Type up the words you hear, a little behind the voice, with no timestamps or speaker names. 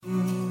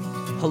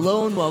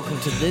Hello and welcome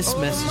to this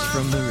message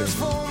from the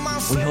river.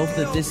 We hope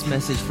that this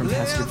message from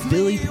Pastor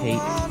Billy Pate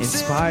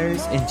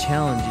inspires and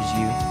challenges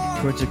you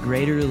towards a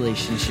greater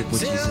relationship with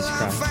Jesus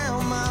Christ.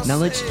 Now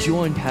let's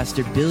join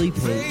Pastor Billy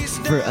Pate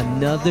for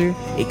another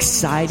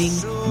exciting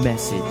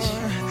message.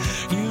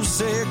 You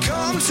say,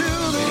 come to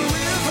the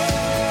river,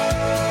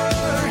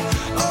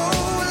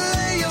 oh,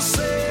 lay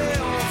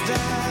yourself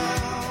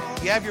down.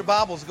 If you have your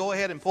Bibles, go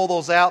ahead and pull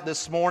those out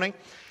this morning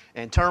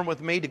and turn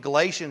with me to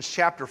Galatians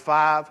chapter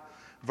 5,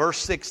 verse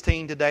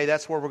 16 today.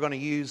 That's where we're going to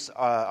use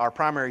our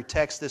primary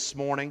text this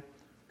morning.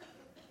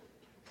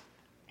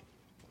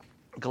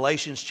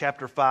 Galatians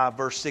chapter 5,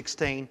 verse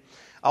 16.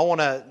 I want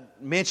to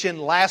mention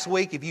last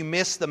week, if you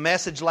missed the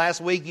message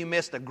last week, you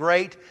missed a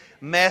great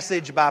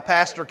message by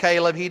Pastor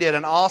Caleb. He did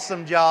an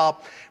awesome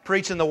job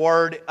preaching the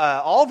Word.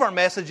 All of our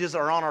messages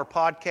are on our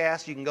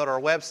podcast. You can go to our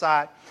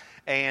website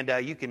and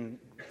you can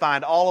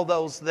find all of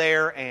those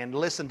there and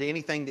listen to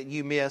anything that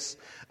you miss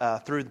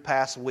through the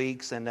past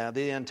weeks. And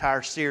the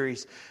entire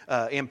series,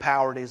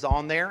 Empowered, is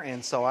on there.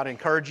 And so I'd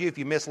encourage you, if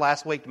you missed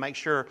last week, to make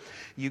sure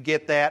you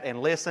get that and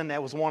listen.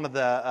 That was one of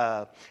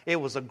the, it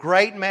was a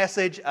great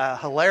message, a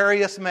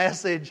hilarious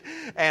message,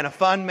 and a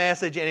fun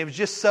message. And it was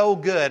just so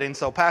good. And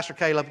so Pastor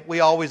Caleb,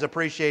 we always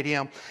appreciate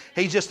him.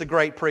 He's just a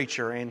great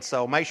preacher. And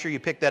so make sure you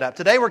pick that up.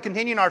 Today we're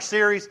continuing our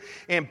series,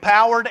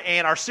 Empowered.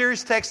 And our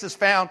series text is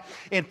found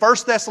in 1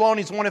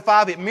 Thessalonians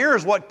 1:5. It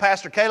mirrors what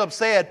Pastor Caleb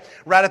said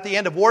right at the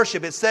end of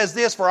worship. It says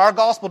this, for our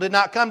gospel did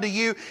not come to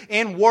you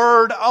in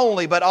word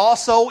only, but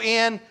also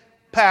in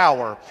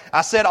power.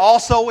 I said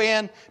also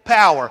in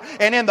power,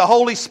 and in the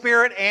Holy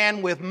Spirit,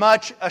 and with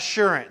much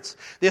assurance.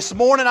 This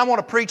morning I want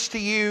to preach to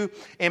you,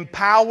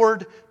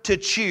 empowered to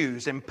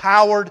choose.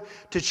 Empowered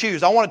to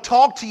choose. I want to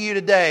talk to you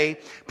today,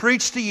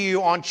 preach to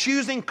you on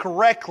choosing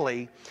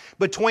correctly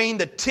between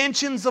the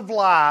tensions of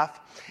life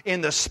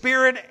in the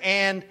Spirit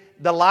and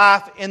the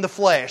life in the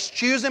flesh.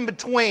 Choosing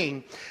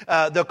between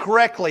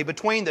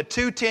between the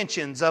two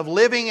tensions of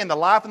living in the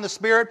life in the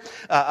Spirit,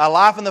 a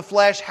life in the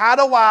flesh. How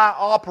do I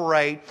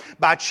operate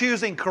by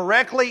choosing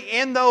correctly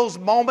in those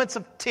moments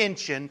of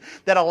tension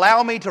that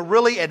allow me to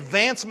really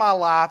advance my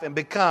life and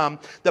become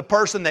the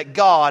person that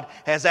God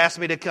has asked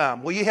me to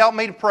become? Will you help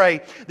me to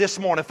pray this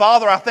morning?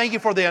 Father, I thank you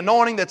for the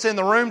anointing that's in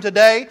the room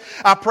today.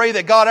 I pray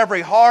that God, every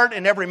heart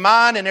and every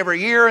mind and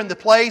every ear in the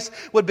place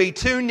would be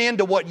tuned in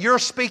to what you're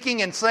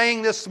speaking and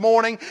saying this morning.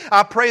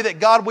 I pray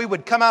that, God, we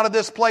would come out of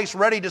this place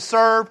ready to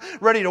serve,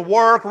 ready to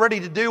work, ready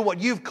to do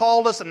what you've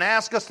called us and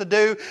asked us to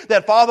do.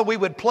 That, Father, we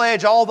would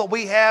pledge all that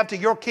we have to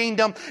your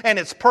kingdom and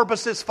its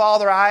purposes.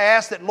 Father, I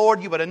ask that,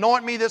 Lord, you would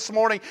anoint me this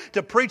morning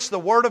to preach the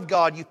Word of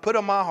God you've put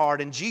on my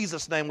heart. In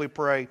Jesus' name we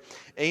pray.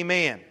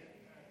 Amen.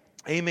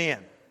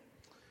 Amen.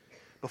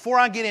 Before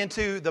I get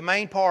into the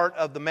main part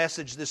of the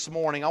message this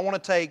morning, I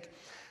want to take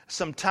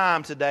some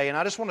time today, and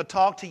I just want to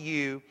talk to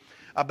you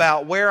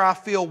about where I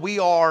feel we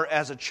are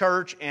as a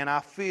church, and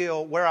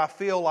where I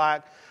feel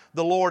like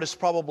the Lord is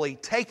probably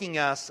taking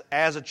us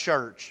as a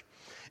church.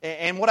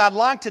 And what I'd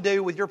like to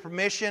do, with your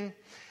permission,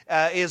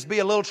 is be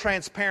a little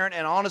transparent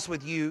and honest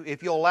with you,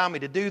 if you'll allow me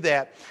to do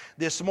that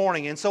this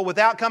morning. And so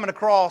without coming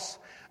across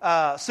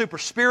super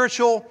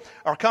spiritual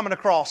or coming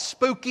across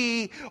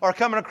spooky or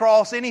coming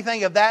across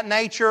anything of that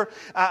nature,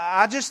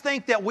 I just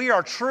think that we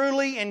are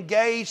truly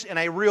engaged in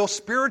a real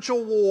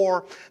spiritual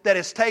war that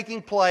is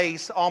taking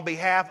place on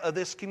behalf of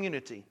this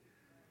community.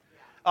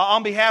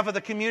 On behalf of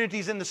the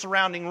communities in the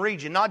surrounding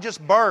region, not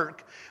just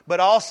Burke, but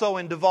also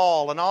in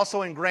Duval and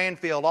also in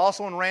Granfield,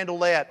 also in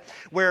Randolette,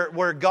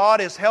 where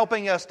God is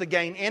helping us to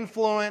gain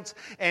influence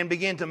and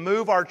begin to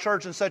move our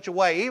church in such a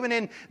way, even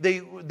in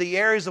the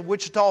areas of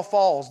Wichita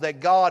Falls, that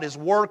God is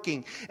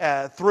working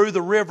through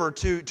the river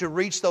to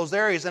reach those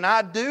areas. And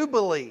I do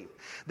believe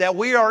that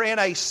we are in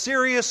a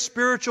serious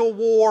spiritual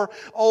war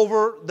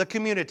over the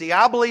community.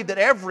 I believe that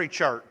every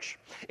church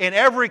in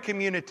every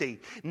community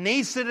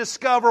needs to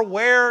discover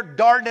where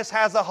darkness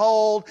has a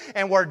hold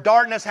and where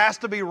darkness has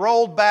to be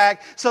rolled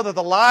back so that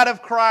the light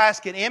of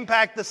Christ can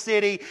impact the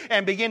city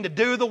and begin to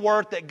do the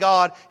work that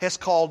God has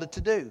called it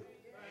to do.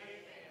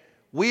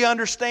 We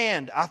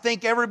understand, I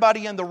think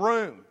everybody in the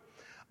room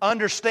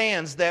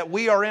understands, that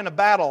we are in a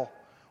battle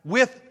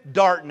with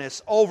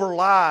darkness over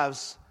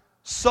lives,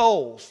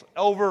 souls,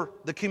 over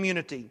the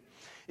community.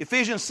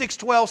 Ephesians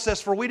 6:12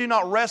 says, for we do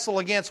not wrestle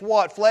against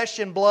what? Flesh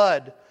and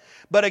blood,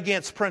 but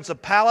against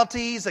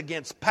principalities,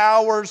 against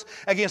powers,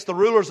 against the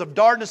rulers of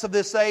darkness of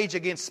this age,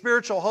 against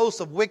spiritual hosts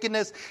of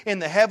wickedness in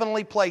the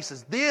heavenly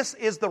places. This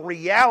is the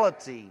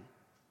reality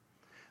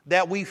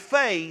that we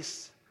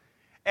face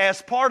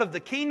as part of the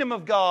kingdom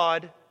of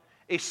God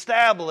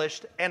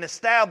established and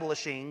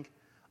establishing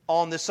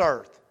on this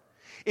earth.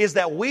 Is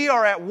that we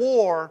are at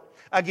war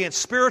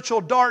against spiritual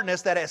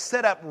darkness that has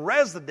set up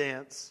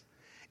residence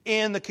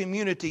in the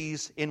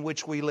communities in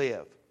which we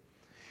live.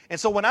 And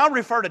so when I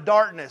refer to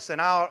darkness,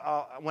 and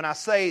when I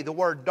say the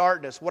word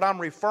darkness, what I'm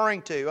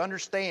referring to,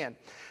 understand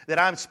that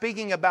I'm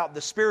speaking about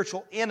the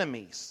spiritual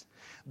enemies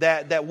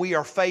that we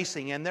are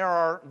facing. And there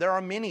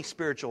are many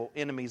spiritual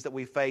enemies that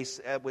we face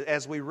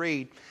as we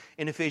read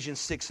in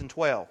Ephesians 6 and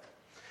 12.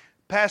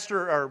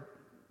 Pastor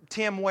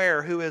Tim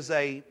Ware, who is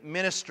a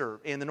minister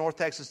in the North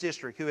Texas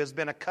District, who has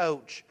been a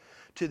coach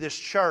to this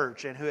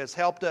church and who has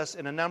helped us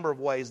in a number of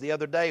ways. The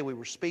other day we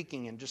were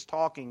speaking and just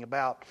talking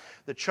about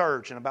the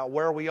church and about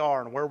where we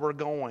are and where we're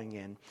going.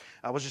 And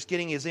I was just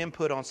getting his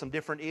input on some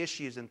different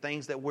issues and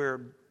things that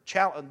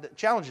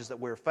challenges that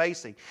we're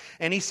facing.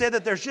 And he said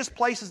that there's just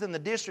places in the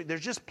district, there's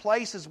just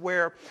places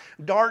where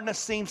darkness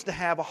seems to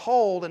have a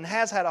hold and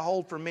has had a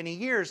hold for many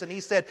years. And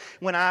he said,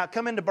 when I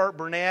come into Burt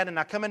Burnett and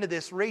I come into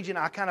this region,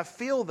 I kind of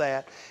feel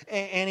that.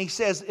 And he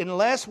says,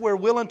 unless we're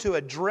willing to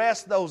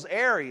address those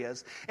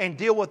areas and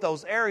deal with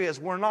those areas,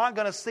 we're not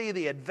going to see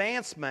the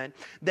advancement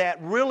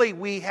that really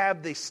we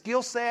have the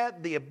skill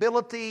set, the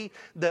ability,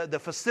 the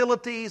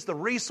facilities, the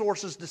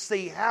resources to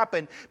see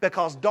happen,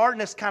 because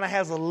darkness kind of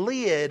has a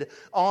lid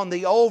on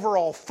the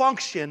overall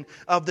function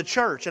of the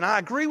church. And I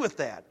agree with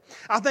that.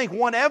 I think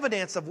one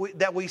evidence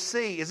that we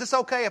see, is this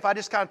okay if I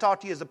just kind of talk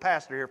to you as a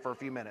pastor here for a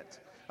few minutes?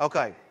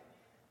 Okay.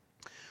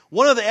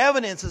 One of the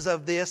evidences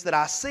of this that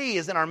I see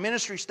is in our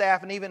ministry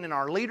staff and even in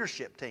our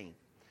leadership team.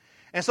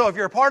 And so if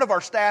you're a part of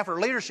our staff or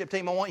leadership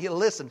team, I want you to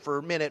listen for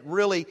a minute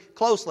really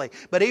closely.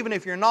 But even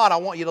if you're not, I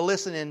want you to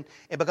listen in,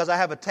 because I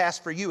have a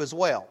task for you as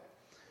well.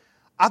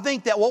 I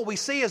think that what we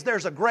see is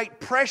there's a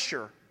great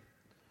pressure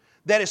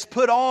that is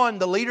put on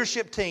the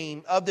leadership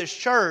team of this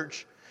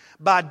church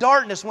by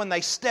darkness when they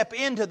step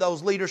into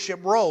those leadership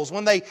roles.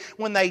 When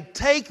they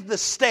take the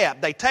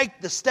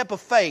step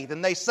of faith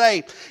and they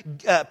say,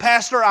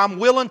 Pastor, I'm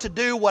willing to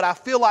do what I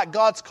feel like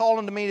God's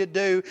calling to me to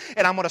do,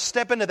 and I'm going to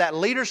step into that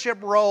leadership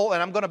role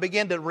and I'm going to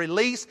begin to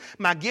release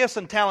my gifts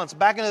and talents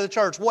back into the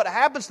church. What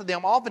happens to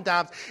them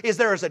oftentimes is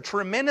there is a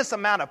tremendous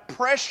amount of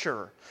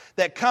pressure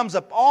that comes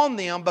upon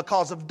them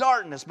because of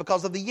darkness,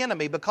 because of the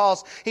enemy,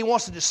 because he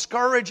wants to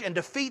discourage and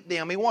defeat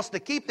them. He wants to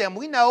keep them.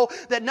 We know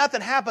that nothing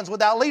happens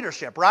without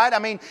leadership, right? I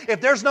mean,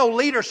 if there's no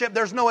leadership,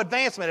 there's no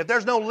advancement. If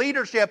there's no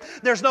leadership,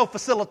 there's no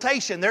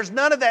facilitation. There's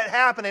none of that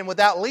happening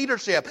without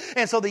leadership.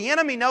 And so the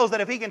enemy knows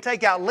that if he can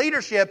take out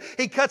leadership,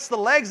 he cuts the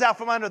legs out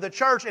from under the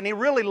church, and he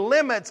really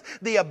limits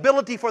the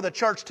ability for the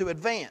church to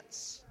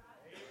advance.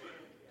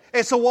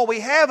 And so what we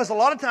have is a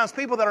lot of times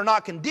people that are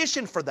not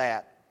conditioned for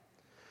that.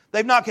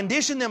 They've not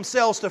conditioned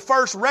themselves to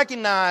first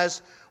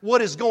recognize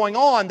what is going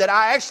on, that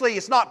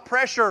it's not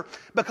pressure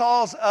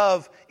because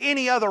of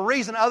any other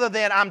reason other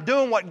than I'm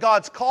doing what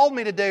God's called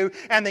me to do,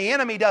 and the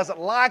enemy doesn't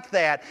like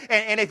that.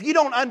 And if you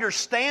don't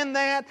understand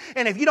that,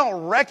 and if you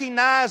don't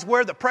recognize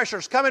where the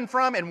pressure's coming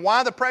from and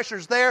why the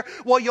pressure's there,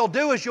 what you'll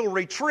do is you'll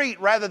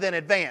retreat rather than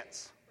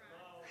advance.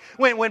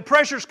 When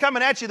pressure's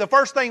coming at you, the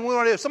first thing we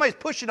want to do, if somebody's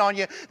pushing on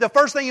you, the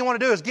first thing you want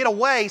to do is get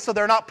away so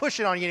they're not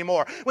pushing on you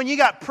anymore. When you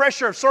got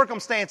pressure of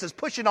circumstances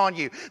pushing on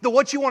you,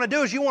 what you want to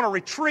do is you want to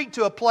retreat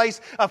to a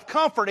place of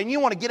comfort and you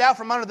want to get out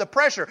from under the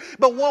pressure.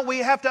 But what we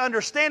have to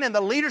understand in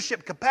the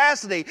leadership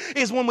capacity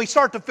is when we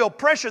start to feel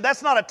pressure,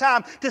 that's not a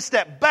time to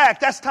step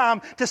back. That's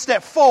time to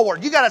step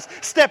forward. You got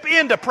to step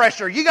into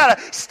pressure. You got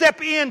to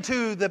step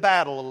into the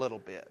battle a little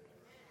bit.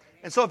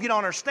 And so if you don't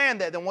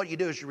understand that, then what you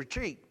do is you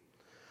retreat.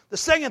 The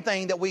second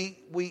thing that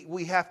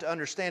we have to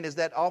understand is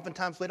that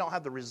oftentimes we don't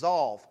have the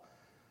resolve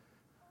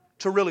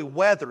to really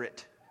weather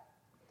it.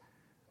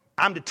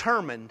 I'm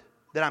determined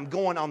that I'm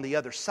going on the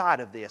other side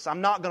of this.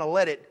 I'm not going to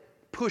let it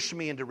push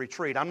me into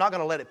retreat. I'm not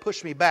going to let it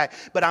push me back,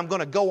 but I'm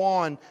going to go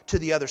on to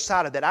the other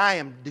side of that. I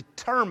am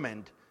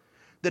determined.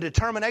 The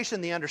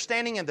determination, the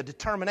understanding, and the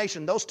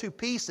determination, those two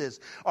pieces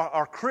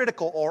are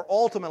critical, or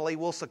ultimately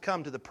will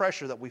succumb to the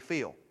pressure that we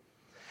feel.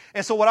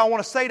 And so what I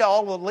want to say to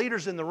all the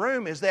leaders in the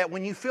room is that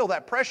when you feel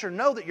that pressure,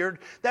 know that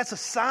that's a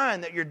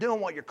sign that you're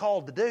doing what you're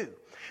called to do.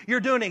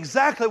 You're doing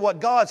exactly what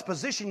God's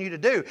positioned you to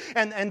do.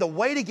 And the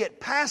way to get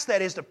past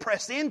that is to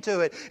press into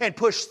it and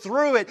push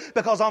through it,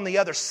 because on the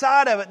other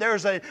side of it,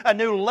 there's a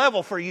new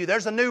level for you.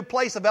 There's a new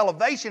place of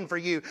elevation for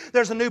you.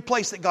 There's a new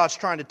place that God's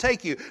trying to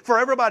take you. For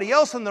everybody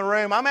else in the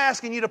room, I'm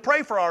asking you to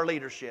pray for our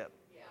leadership.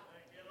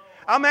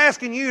 I'm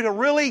asking you to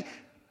really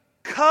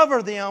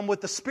cover them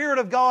with the Spirit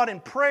of God in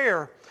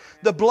prayer,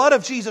 the blood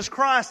of Jesus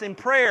Christ in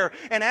prayer,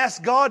 and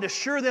ask God to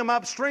shore them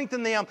up,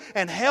 strengthen them,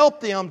 and help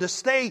them to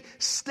stay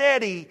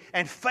steady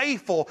and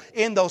faithful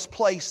in those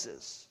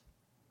places.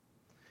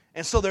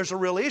 And so there's a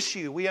real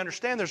issue. We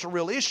understand there's a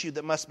real issue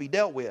that must be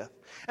dealt with.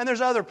 And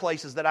there's other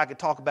places that I could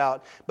talk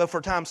about, but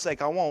for time's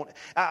sake I won't.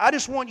 I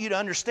just want you to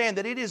understand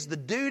that it is the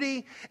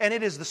duty and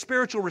it is the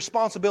spiritual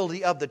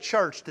responsibility of the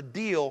church to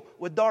deal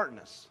with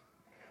darkness.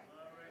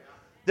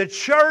 The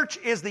church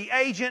is the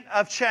agent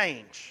of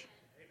change.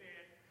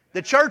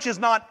 The church is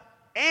not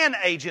an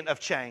agent of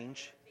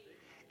change.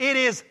 It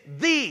is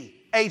the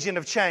agent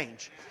of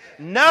change.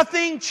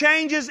 Nothing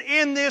changes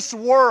in this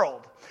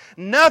world.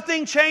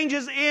 Nothing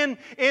changes in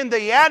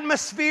the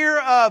atmosphere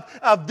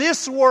of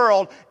this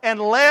world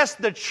unless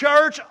the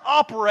church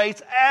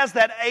operates as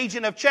that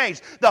agent of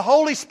change. The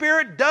Holy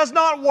Spirit does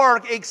not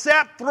work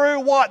except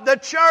through what? The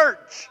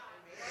church.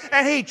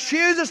 And He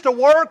chooses to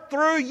work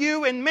through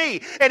you and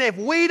me. And if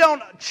we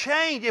don't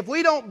change, if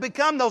we don't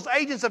become those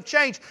agents of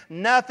change,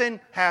 nothing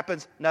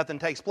happens, nothing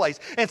takes place.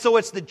 And so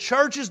it's the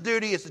church's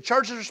duty, it's the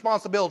church's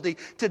responsibility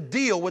to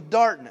deal with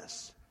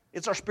darkness.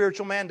 It's our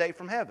spiritual mandate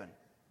from heaven.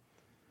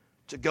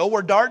 To go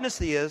where darkness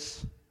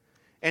is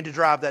and to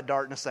drive that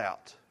darkness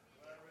out.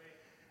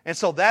 And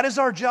so that is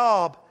our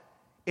job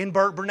in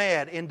Burt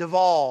Burnett, in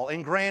Duval,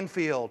 in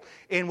Granfield,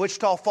 in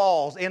Wichita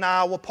Falls, in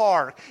Iowa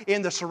Park,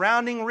 in the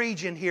surrounding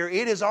region here.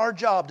 It is our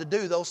job to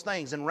do those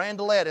things, in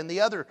Randolette and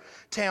the other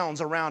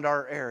towns around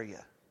our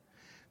area.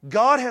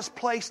 God has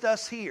placed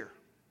us here.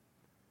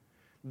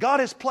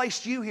 God has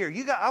placed you here.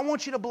 I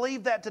want you to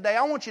believe that today.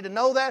 I want you to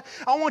know that.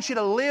 I want you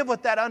to live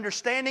with that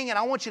understanding, and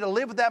I want you to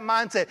live with that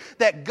mindset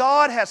that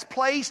God has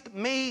placed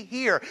me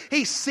here.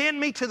 He sent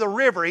me to the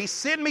river. He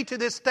sent me to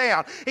this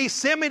town. He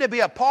sent me to be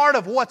a part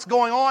of what's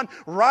going on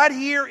right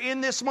here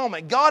in this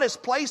moment. God has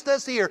placed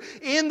us here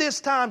in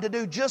this time to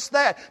do just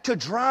that, to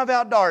drive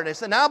out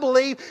darkness. And I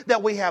believe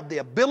that we have the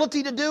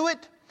ability to do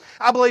it.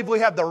 I believe we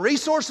have the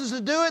resources to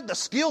do it, the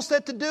skill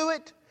set to do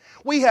it.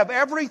 We have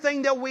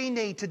everything that we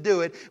need to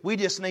do it. We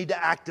just need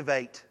to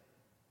activate.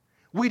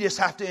 We just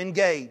have to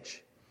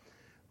engage.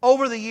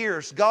 Over the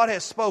years, God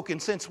has spoken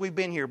since we've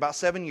been here, about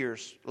 7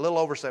 years, a little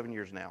over 7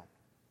 years now.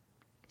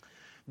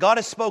 God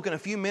has spoken a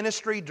few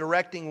ministry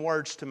directing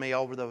words to me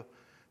over the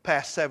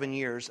past 7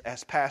 years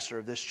as pastor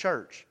of this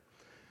church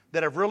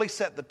that have really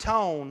set the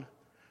tone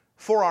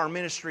for our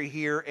ministry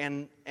here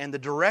and the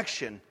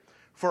direction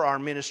for our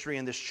ministry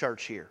in this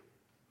church here.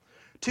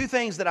 Two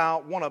things that I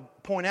want to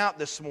point out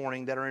this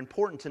morning that are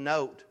important to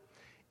note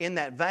in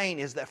that vein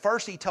is that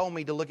first He told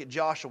me to look at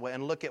Joshua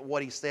and look at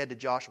what He said to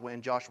Joshua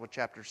in Joshua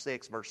chapter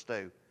 6, verse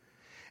 2.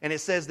 And it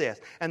says this,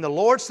 "And the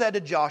Lord said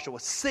to Joshua,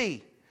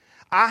 See,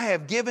 I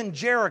have given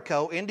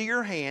Jericho into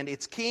your hand,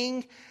 its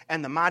king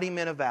and the mighty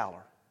men of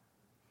valor."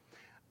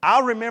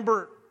 I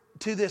remember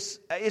to this,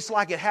 it's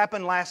like it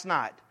happened last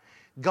night.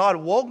 God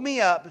woke me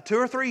up 2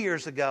 or 3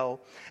 years ago,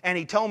 and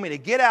He told me to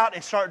get out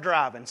and start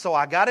driving. So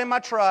I got in my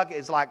truck.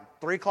 It's like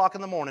 3 o'clock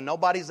in the morning.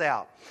 Nobody's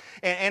out.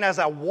 And as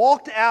I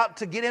walked out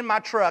to get in my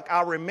truck,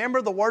 I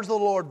remember the words of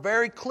the Lord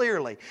very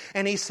clearly.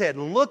 And He said,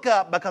 "Look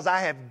up, because I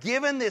have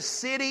given this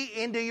city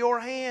into your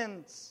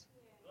hands."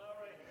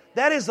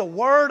 That is the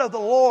word of the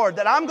Lord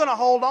that I'm going to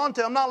hold on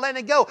to. I'm not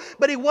letting it go.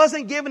 But He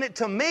wasn't giving it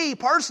to me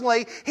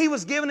personally. He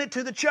was giving it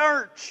to the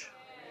church.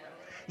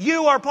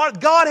 You are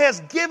part. God has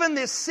given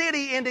this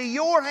city into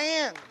your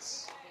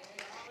hands.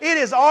 It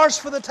is ours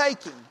for the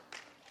taking.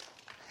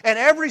 And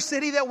every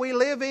city that we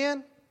live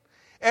in,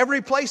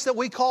 every place that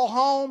we call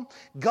home,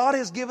 God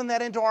has given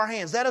that into our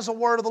hands. That is a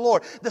word of the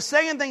Lord. The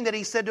second thing that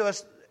He said to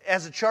us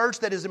as a church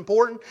that is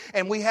important,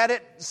 and we had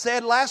it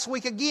said last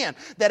week again,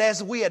 that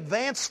as we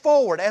advance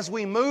forward, as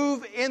we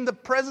move in the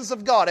presence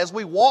of God, as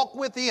we walk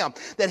with Him,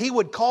 that He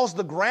would cause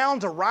the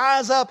ground to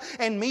rise up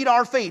and meet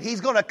our feet. He's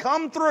going to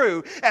come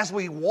through as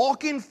we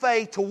walk in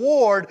faith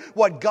toward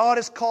what God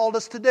has called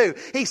us to do.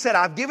 He said,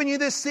 "I've given you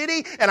this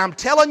city, and I'm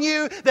telling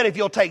you that if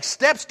you'll take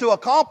steps to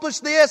accomplish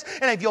this,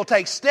 and if you'll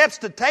take steps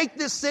to take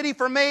this city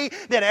from me,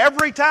 then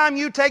every time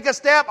you take a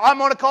step, I'm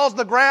going to cause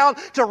the ground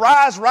to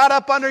rise right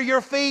up under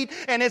your feet,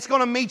 and it's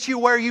going to meet you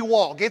where you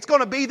walk. It's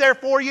going to be there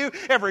for you.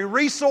 Every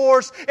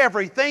resource,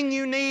 everything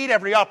you need,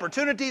 every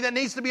opportunity that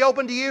needs to be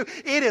open to you,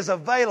 it is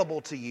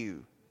available to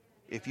you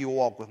if you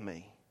walk with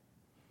me."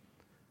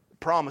 The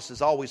promise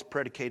is always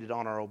predicated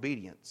on our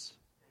obedience.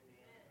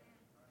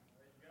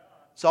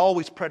 It's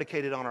always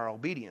predicated on our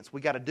obedience.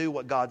 We got to do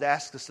what God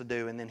asks us to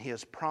do, and then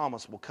His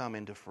promise will come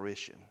into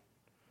fruition.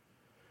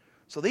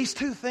 So these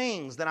two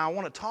things that I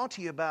want to talk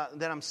to you about,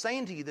 that I'm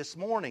saying to you this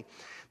morning,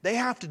 they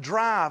have to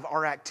drive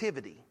our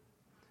activity.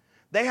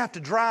 They have to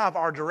drive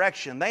our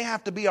direction. They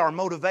have to be our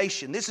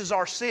motivation. This is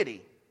our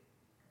city.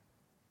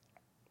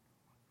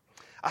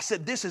 I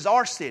said, this is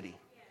our city.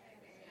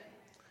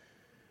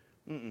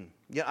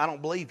 Yeah, I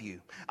don't believe you.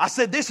 I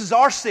said, this is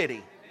our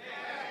city.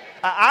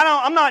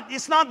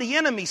 It's not the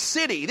enemy's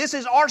city. This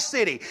is our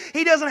city.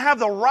 He doesn't have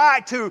the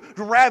right to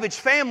ravage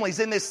families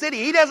in this city.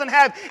 He doesn't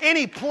have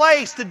any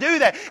place to do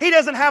that. He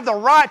doesn't have the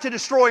right to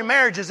destroy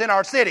marriages in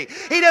our city.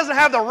 He doesn't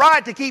have the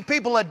right to keep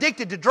people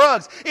addicted to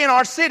drugs in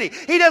our city.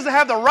 He doesn't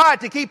have the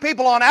right to keep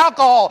people on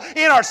alcohol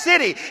in our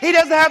city. He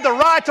doesn't have the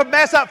right to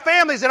mess up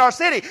families in our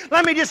city.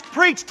 Let me just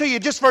preach to you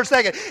just for a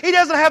second. He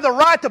doesn't have the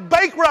right to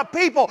bankrupt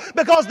people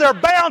because they're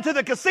bound to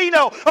the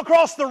casino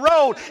across the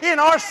road in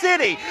our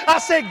city. I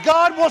said,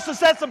 God wants to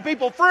set some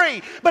people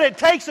free, but it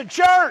takes a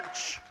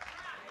church.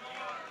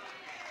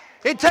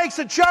 It takes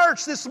a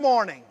church this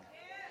morning.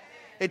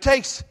 It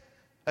takes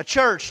a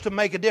church to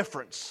make a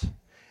difference.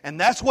 And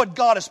that's what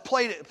God has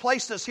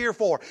placed us here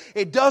for.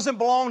 It doesn't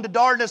belong to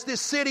darkness. This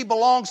city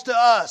belongs to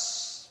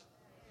us.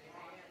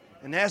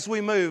 And as we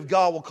move,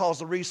 God will cause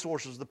the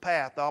resources, the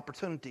path, the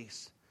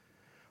opportunities,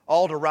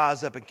 all to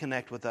rise up and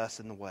connect with us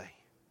in the way.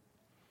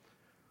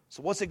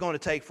 So what's it going to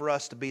take for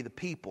us to be the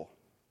people?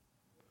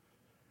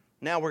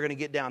 Now we're going to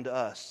get down to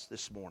us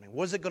this morning.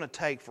 What is it going to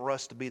take for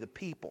us to be the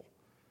people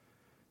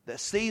that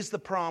sees the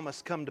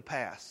promise come to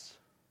pass?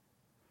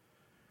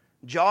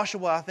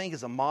 Joshua, I think,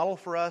 is a model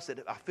for us.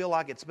 I feel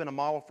like it's been a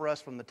model for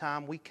us from the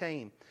time we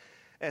came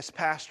as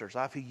pastors.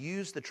 I've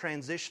used the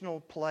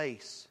transitional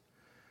place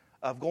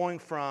of going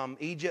from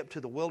Egypt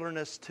to the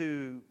wilderness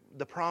to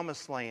the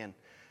promised land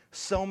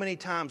so many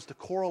times to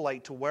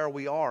correlate to where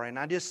we are. And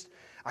I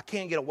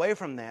can't get away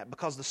from that,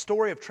 because the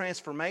story of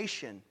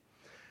transformation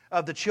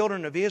of the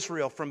children of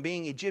Israel from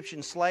being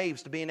Egyptian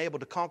slaves to being able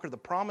to conquer the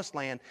promised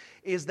land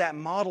is that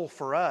model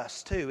for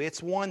us too.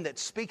 It's one that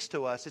speaks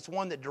to us. It's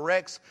one that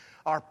directs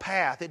our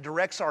path. It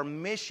directs our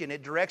mission.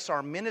 It directs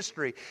our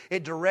ministry.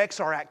 It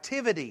directs our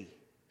activity.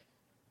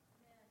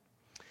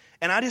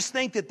 And I just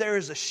think that there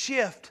is a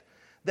shift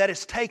that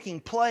is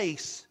taking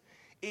place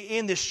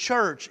in this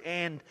church,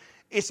 and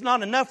it's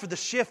not enough for the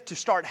shift to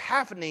start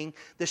happening.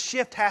 The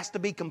shift has to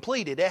be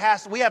completed.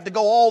 We have to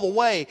go all the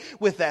way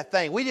with that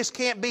thing. We just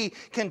can't be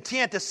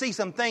content to see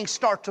some things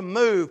start to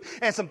move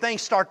and some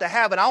things start to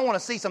happen. I want to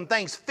see some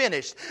things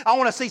finished. I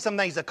want to see some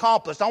things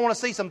accomplished. I want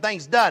to see some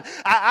things done.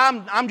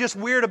 I'm just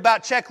weird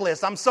about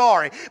checklists. I'm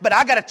sorry. But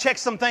I got to check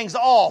some things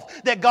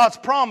off that God's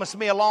promised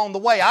me along the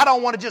way. I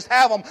don't want to just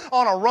have them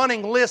on a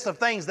running list of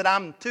things that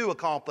I'm to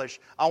accomplish.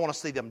 I want to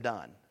see them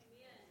done.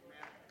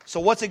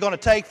 So what's it going to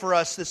take for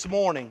us this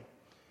morning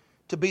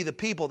to be the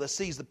people that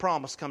sees the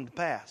promise come to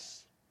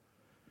pass?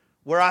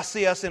 Where I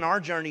see us in our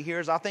journey here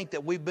is I think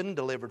that we've been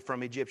delivered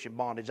from Egyptian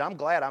bondage. I'm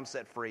glad I'm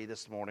set free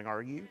this morning.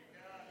 Are you?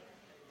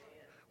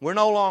 We're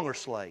no longer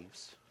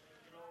slaves.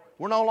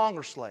 We're no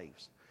longer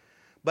slaves.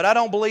 But I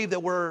don't believe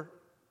that we're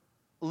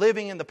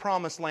living in the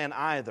promised land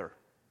either.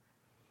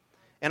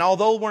 And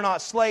although we're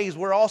not slaves,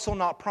 we're also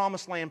not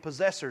promised land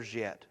possessors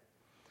yet.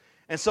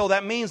 And so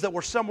that means that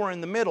we're somewhere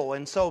in the middle.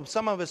 And so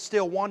some of us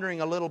still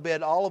wandering a little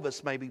bit, all of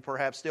us maybe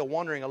perhaps still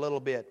wandering a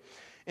little bit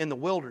in the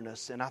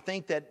wilderness. And I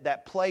think that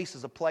that place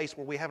is a place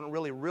where we haven't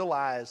really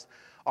realized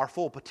our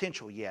full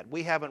potential yet.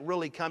 We haven't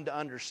really come to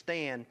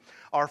understand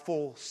our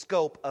full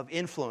scope of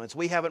influence.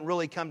 We haven't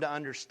really come to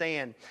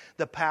understand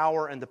the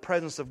power and the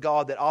presence of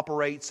God that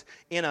operates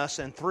in us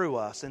and through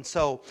us. And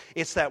so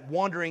it's that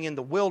wandering in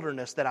the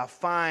wilderness that I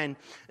find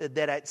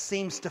that it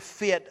seems to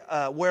fit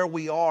where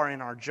we are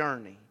in our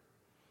journey.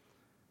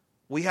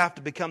 We have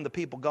to become the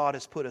people God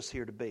has put us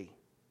here to be.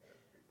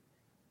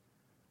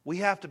 We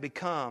have to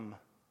become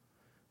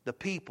the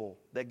people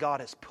that God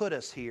has put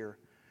us here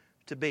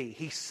to be.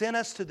 He sent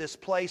us to this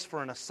place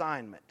for an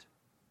assignment.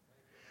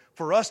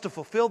 For us to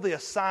fulfill the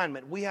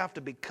assignment, we have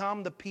to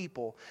become the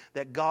people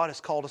that God has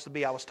called us to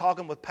be. I was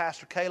talking with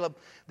Pastor Caleb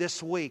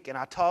this week, and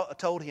I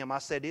told him, I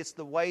said, it's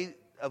the way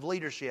of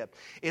leadership,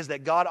 is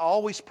that God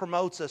always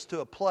promotes us to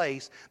a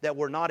place that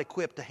we're not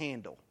equipped to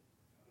handle.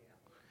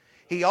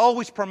 He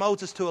always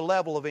promotes us to a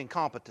level of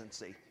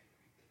incompetency,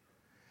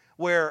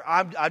 where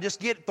I just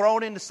get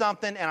thrown into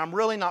something and I'm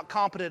really not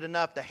competent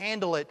enough to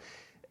handle it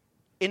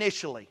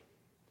initially.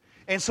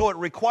 And so it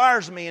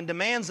requires me and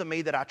demands of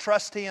me that I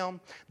trust Him,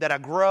 that I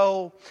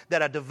grow,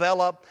 that I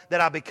develop,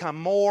 that I become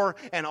more.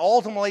 And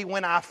ultimately,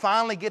 when I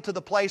finally get to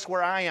the place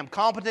where I am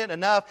competent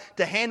enough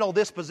to handle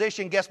this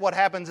position, guess what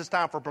happens? It's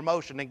time for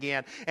promotion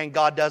again. And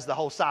God does the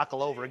whole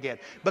cycle over again.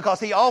 Because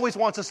He always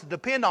wants us to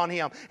depend on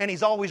Him. And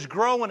He's always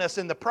growing us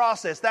in the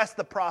process. That's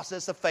the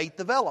process of faith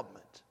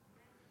development.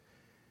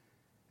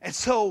 And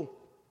so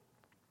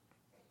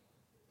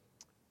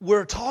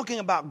we're talking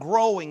about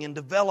growing and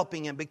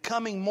developing and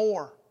becoming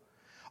more.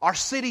 Our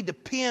city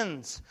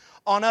depends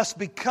on us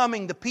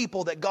becoming the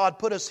people that God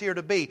put us here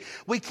to be.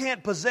 We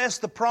can't possess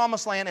the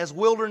promised land as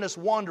wilderness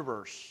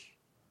wanderers.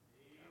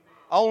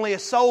 Only a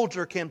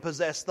soldier can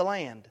possess the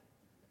land.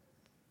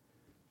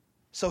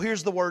 So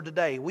here's the word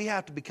today. We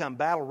have to become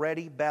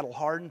battle-ready,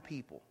 battle-hardened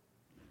people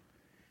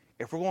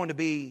if we're going to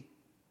be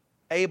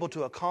able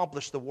to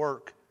accomplish the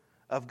work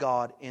of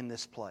God in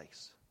this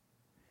place,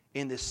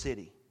 in this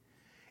city.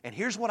 And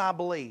here's what I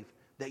believe,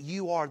 that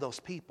you are those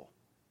people.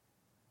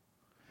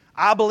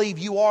 I believe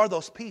you are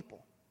those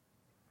people.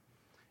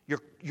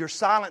 Your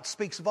silence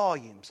speaks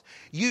volumes.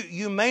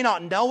 You may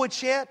not know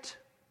it yet.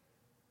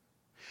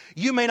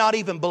 You may not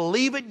even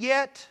believe it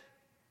yet.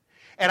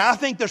 And I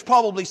think there's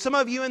probably some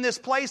of you in this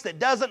place that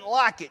doesn't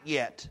like it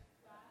yet.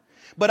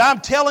 But I'm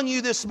telling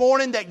you this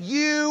morning that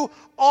you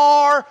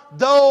are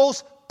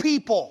those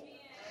people.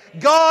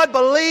 God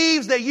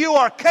believes that you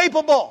are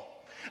capable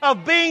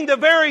of being the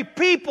very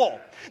people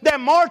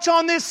that march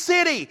on this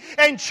city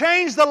and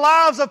change the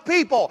lives of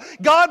people.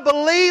 God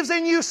believes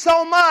in you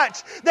so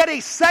much that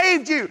He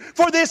saved you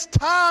for this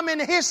time in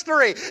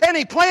history. And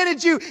He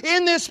planted you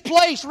in this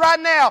place right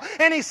now.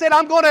 And He said,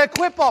 I'm going to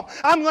equip them.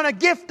 I'm going to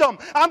gift them.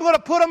 I'm going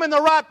to put them in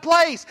the right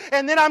place.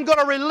 And then I'm going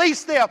to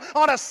release them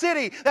on a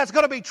city that's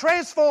going to be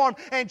transformed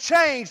and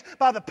changed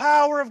by the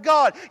power of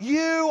God.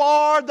 You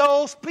are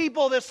those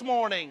people this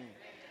morning.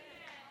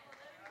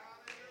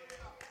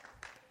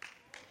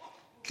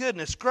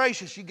 Goodness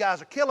gracious, you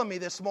guys are killing me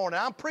this morning.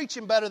 I'm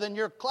preaching better than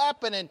you're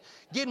clapping and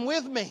getting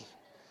with me.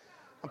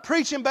 I'm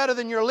preaching better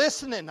than you're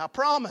listening, I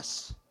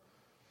promise.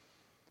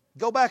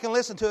 Go back and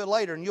listen to it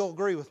later and you'll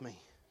agree with me.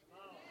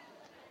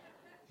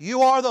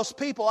 You are those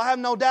people. I have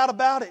no doubt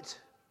about it.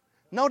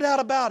 No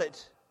doubt about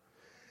it.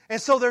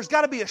 And so there's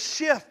got to be a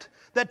shift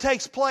that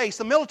takes place.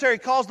 The military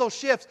calls those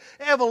shifts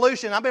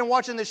evolution. I've been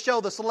watching this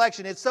show, The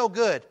Selection. It's so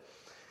good.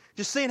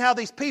 Just seeing how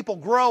these people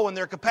grow in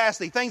their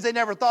capacity. Things they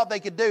never thought they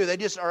could do, they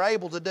just are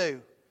able to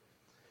do.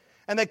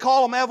 And they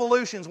call them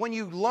evolutions. When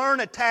you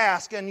learn a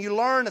task and you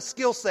learn a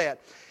skill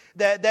set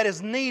that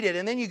is needed,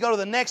 and then you go to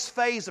the next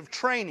phase of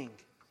training.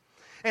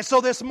 And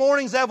so this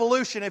morning's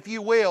evolution, if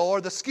you will,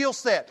 or the skill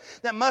set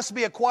that must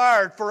be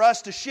acquired for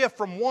us to shift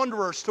from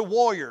wanderers to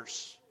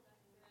warriors.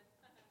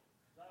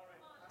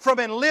 From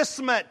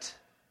enlistment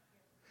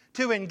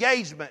to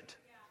engagement.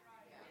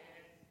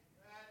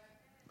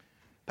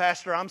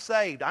 Pastor, I'm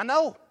saved. I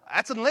know.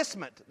 That's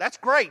enlistment. That's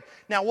great.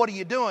 Now what are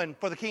you doing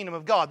for the kingdom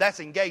of God? That's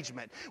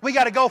engagement. We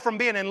got to go from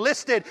being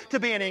enlisted to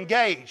being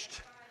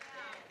engaged.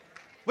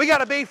 We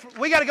got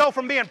to go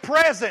from being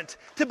present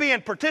to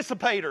being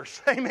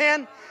participators.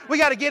 Amen? We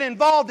got to get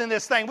involved in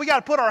this thing. We got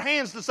to put our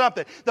hands to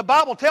something. The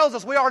Bible tells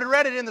us, we already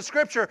read it in the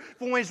Scripture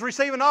when we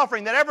receive an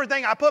offering, that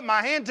everything I put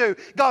my hand to,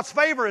 God's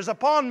favor is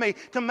upon me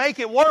to make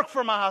it work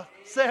for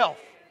myself.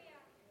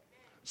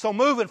 So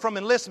moving from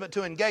enlistment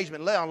to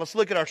engagement. Now, let's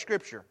look at our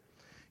Scripture.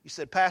 You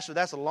said, Pastor,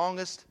 that's the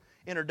longest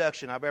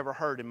introduction I've ever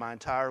heard in my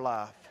entire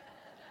life.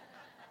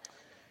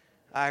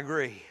 I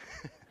agree.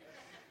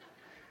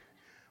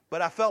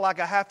 But I felt like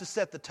I have to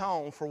set the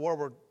tone for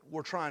where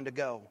we're trying to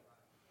go.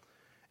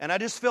 And I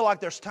just feel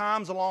like there's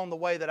times along the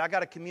way that I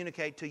got to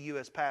communicate to you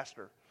as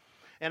pastor.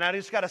 And I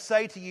just got to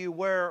say to you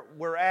where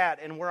we're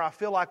at and where I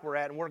feel like we're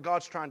at and where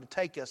God's trying to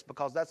take us,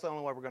 because that's the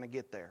only way we're going to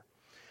get there.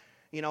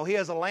 You know, He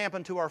has a lamp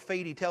unto our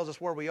feet. He tells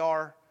us where we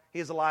are. He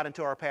has a light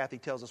unto our path. He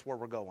tells us where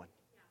we're going.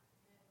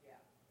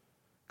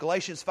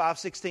 Galatians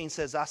 5:16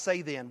 says, I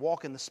say then,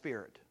 walk in the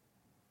Spirit.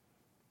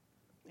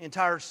 The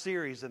entire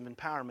series of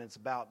empowerment is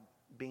about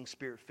being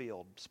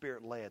Spirit-filled,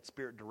 Spirit-led,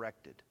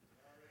 Spirit-directed.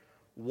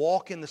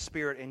 Walk in the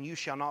Spirit, and you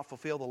shall not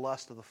fulfill the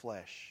lust of the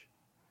flesh.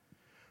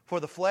 For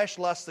the flesh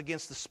lusts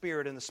against the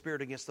Spirit, and the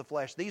Spirit against the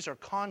flesh. These are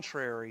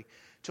contrary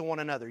to one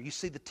another. You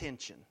see the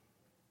tension.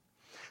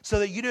 So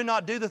that you do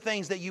not do the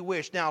things that you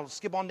wish. Now,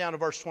 skip on down to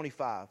verse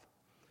 25.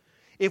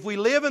 If we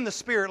live in the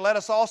Spirit, let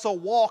us also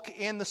walk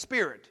in the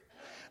Spirit.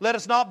 Let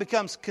us not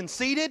become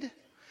conceited,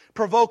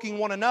 provoking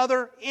one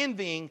another,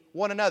 envying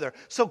one another.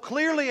 So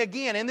clearly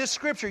again, in this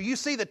Scripture, you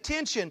see the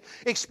tension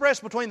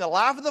expressed between the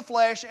life of the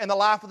flesh and the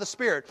life of the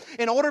Spirit.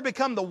 In order to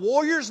become the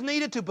warriors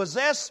needed to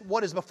possess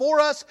what is before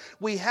us,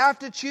 we have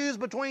to choose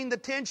between the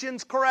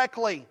tensions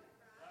correctly.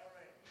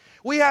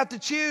 We have to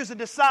choose and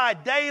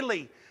decide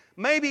daily,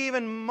 maybe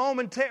even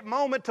moment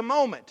to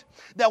moment,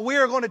 that we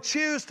are going to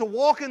choose to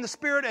walk in the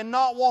Spirit and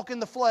not walk in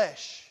the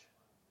flesh.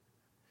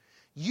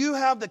 You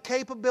have the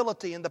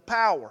capability and the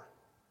power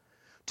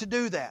to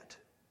do that.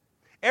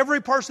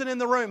 Every person in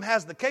the room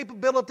has the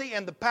capability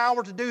and the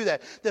power to do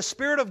that. The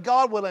Spirit of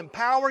God will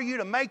empower you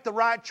to make the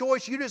right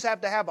choice. You just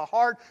have to have a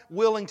heart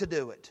willing to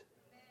do it.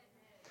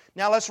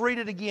 Now let's read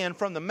it again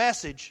from the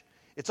Message.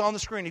 It's on the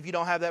screen if you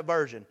don't have that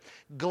version.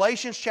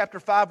 Galatians chapter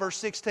 5, verse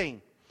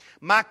 16.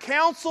 My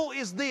counsel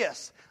is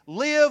this: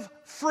 live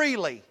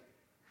freely,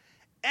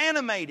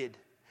 animated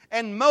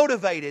and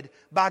motivated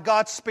by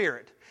God's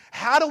Spirit.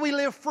 How do we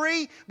live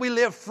free? We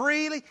live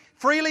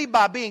freely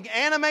by being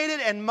animated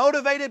and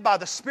motivated by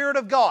the Spirit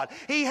of God.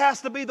 He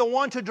has to be the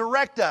one to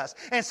direct us.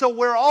 And so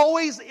we're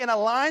always in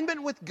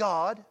alignment with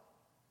God.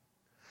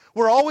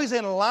 We're always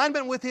in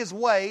alignment with His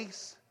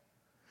ways.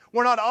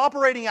 We're not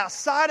operating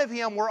outside of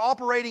Him. We're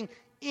operating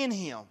in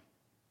Him.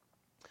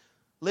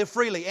 Live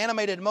freely,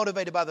 animated and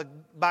motivated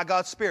by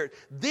God's Spirit.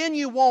 Then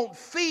you won't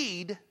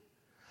feed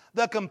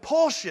the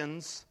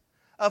compulsions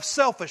of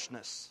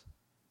selfishness.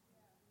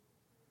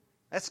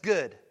 That's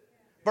good.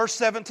 Verse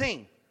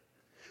 17.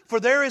 For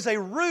there is a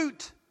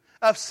root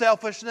of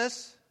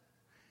selfishness,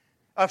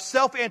 of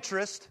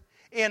self-interest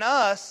in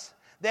us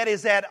that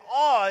is at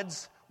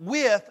odds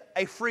with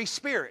a free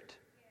spirit.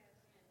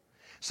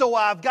 So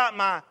I've got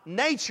my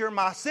nature,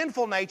 my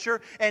sinful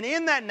nature, and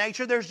in that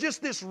nature there's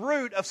just this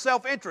root of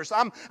self-interest.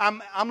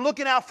 I'm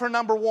looking out for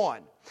number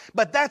one.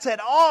 But that's at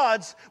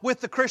odds with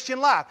the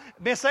Christian life.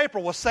 Miss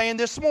April was saying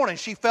this morning,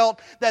 she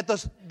felt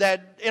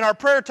that in our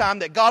prayer time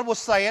that God was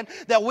saying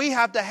that we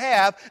have to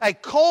have a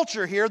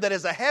culture here that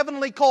is a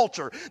heavenly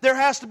culture. There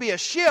has to be a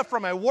shift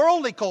from a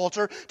worldly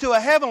culture to a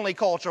heavenly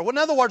culture. In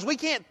other words, we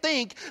can't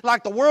think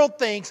like the world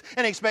thinks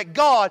and expect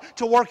God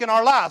to work in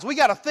our lives. We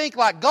got to think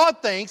like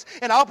God thinks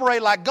and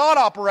operate like God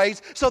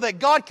operates so that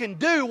God can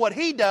do what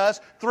He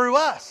does through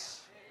us.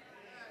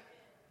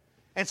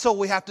 And so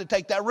we have to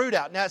take that root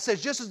out. Now it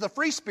says, just as the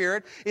free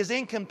spirit is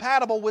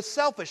incompatible with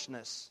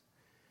selfishness,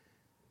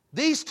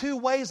 these two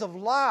ways of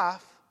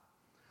life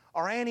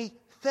are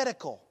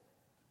antithetical.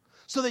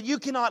 So that you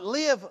cannot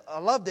live, I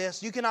love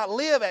this, you cannot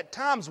live at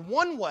times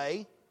one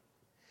way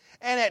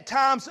and at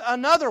times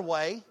another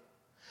way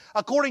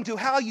according to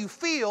how you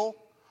feel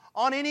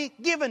on any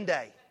given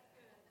day.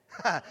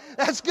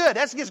 That's good.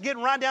 That's just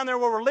getting right down there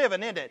where we're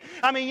living, isn't it?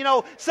 I mean,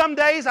 some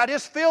days I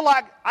just feel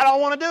like I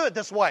don't want to do it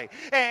this way.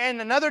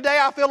 And another day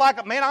I feel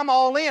like, man, I'm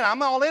all in.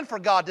 I'm all in for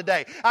God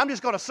today. I'm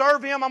just going to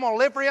serve Him. I'm going to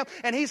live for Him.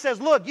 And He says,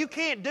 look, you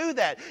can't do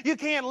that. You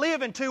can't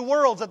live in two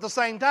worlds at the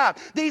same time.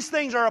 These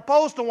things are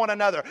opposed to one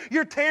another.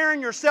 You're tearing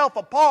yourself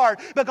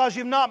apart because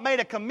you've not made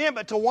a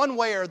commitment to one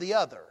way or the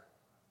other.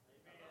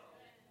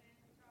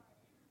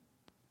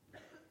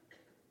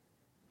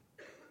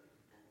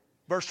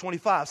 Verse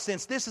 25,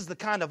 since this is the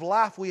kind of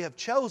life we have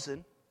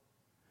chosen,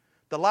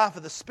 the life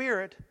of the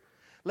Spirit,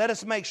 let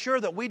us make sure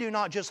that we do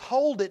not just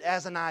hold it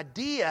as an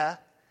idea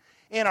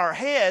in our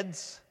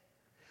heads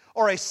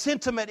or a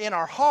sentiment in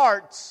our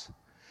hearts,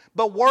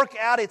 but work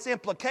out its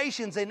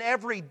implications in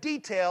every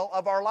detail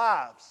of our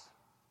lives.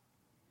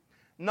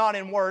 Not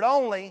in word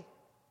only,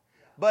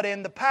 but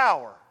in the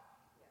power.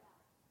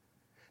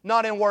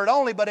 Not in word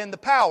only, but in the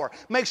power.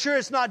 Make sure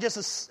it's not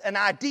just an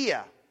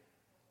idea.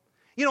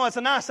 It's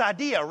a nice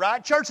idea,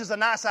 right? Church is a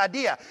nice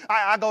idea.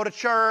 I go to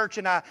church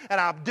and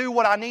I do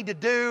what I need to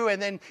do, and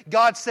then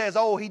God says,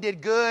 oh, He did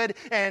good,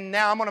 and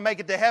now I'm going to make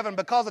it to heaven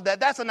because of that.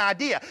 That's an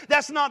idea.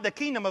 That's not the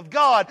kingdom of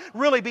God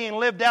really being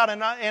lived out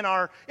in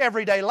our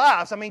everyday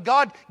lives. I mean,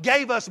 God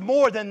gave us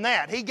more than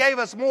that. He gave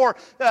us more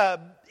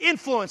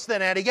influence than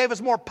that. He gave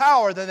us more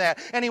power than that,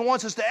 and He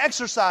wants us to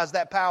exercise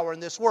that power in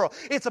this world.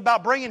 It's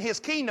about bringing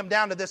His kingdom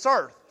down to this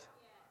earth.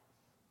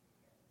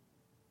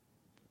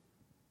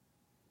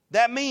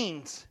 That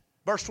means,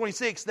 verse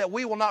 26, that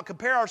we will not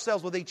compare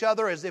ourselves with each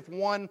other as if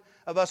one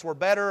of us were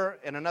better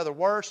and another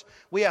worse.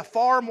 We have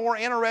far more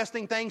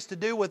interesting things to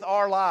do with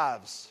our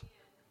lives.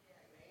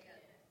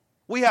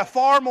 We have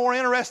far more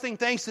interesting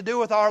things to do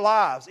with our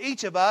lives.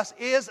 Each of us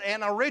is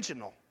an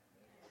original.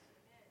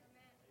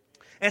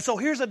 And so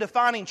here's a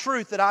defining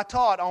truth that I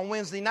taught on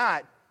Wednesday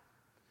night,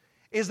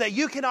 is that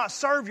you cannot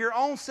serve your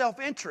own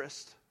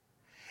self-interest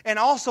and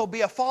also be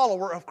a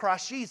follower of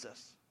Christ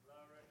Jesus.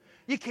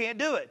 You can't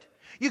do it.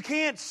 You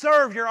can't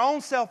serve your own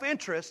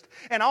self-interest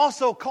and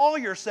also call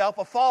yourself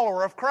a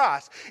follower of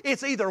Christ.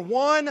 It's either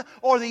one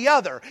or the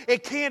other.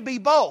 It can't be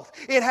both.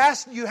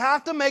 You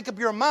have to make up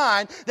your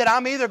mind that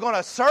I'm either going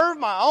to serve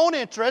my own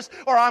interest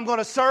or I'm going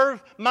to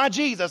serve my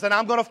Jesus and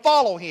I'm going to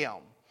follow Him.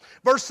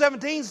 Verse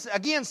 17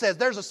 again says,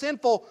 there's a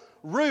sinful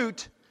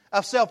root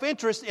of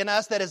self-interest in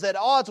us that is at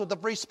odds with the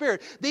free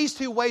spirit. These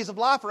two ways of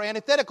life are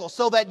antithetical,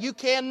 so that you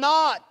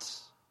cannot.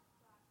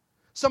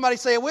 Somebody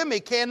say it with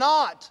me,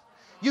 cannot.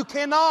 You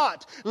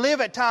cannot live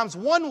at times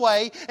one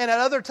way and at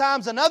other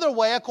times another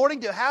way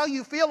according to how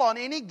you feel on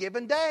any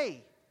given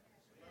day.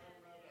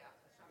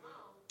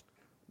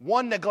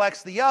 One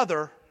neglects the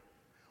other,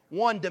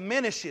 one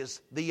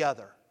diminishes the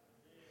other.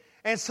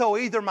 And so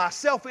either my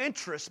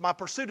self-interest, my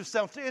pursuit of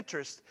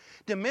self-interest,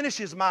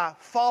 diminishes my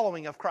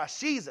following of Christ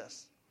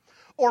Jesus,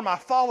 or my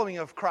following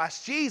of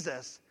Christ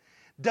Jesus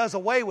does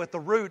away with the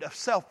root of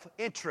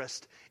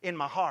self-interest in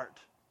my heart.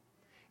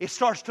 It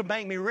starts to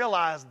make me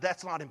realize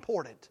that's not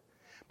important.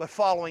 But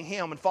following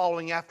Him and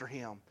following after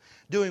Him,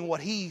 doing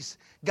what He's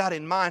got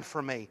in mind for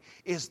me,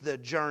 is the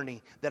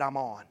journey that I'm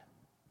on.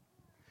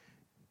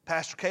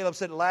 Pastor Caleb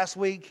said it last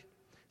week.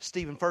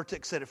 Stephen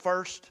Furtick said it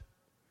first.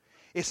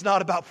 It's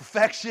not about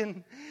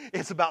perfection.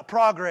 It's about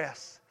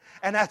progress.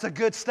 And that's a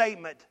good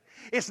statement.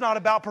 It's not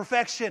about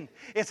perfection.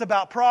 It's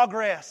about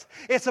progress.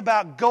 It's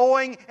about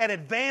going and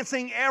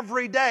advancing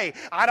every day.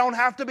 I don't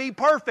have to be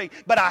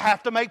perfect, but I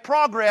have to make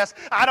progress.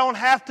 I don't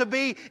have to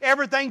be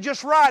everything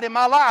just right in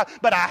my life,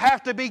 but I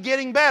have to be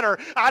getting better.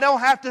 I don't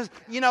have to,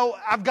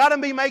 I've got to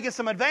be making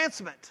some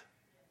advancement.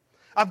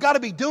 I've got to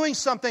be doing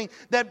something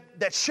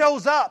that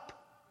shows up.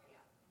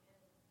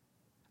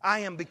 I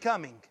am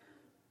becoming.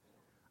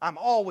 I'm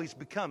always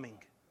becoming.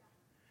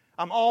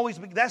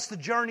 That's the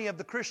journey of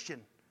the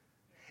Christian.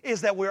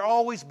 Is that we're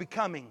always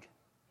becoming.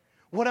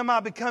 What am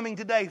I becoming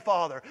today,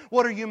 Father?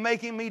 What are you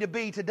making me to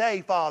be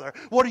today, Father?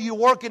 What are you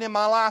working in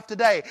my life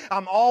today?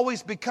 I'm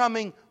always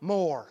becoming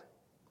more.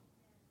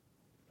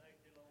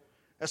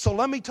 And so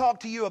let me talk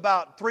to you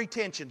about 3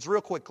 tensions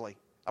real quickly.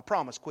 I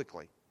promise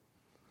quickly.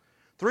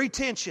 3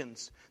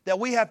 tensions that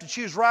we have to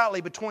choose rightly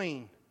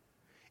between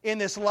in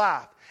this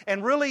life.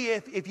 And really,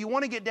 if you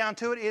want to get down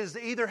to it, is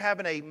either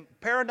having a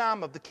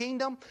paradigm of the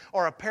kingdom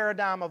or a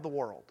paradigm of the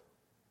world.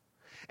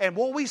 And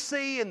what we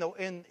see in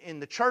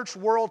the church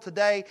world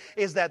today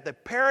is that the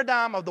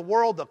paradigm of the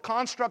world, the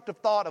construct of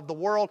thought of the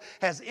world,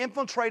 has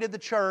infiltrated the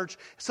church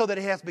so that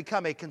it has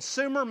become a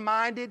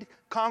consumer-minded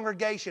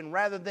congregation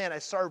rather than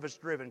a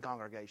service-driven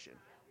congregation.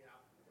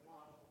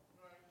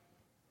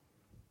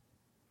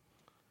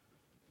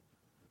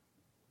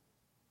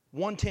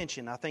 One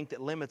tension, I think,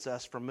 that limits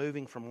us from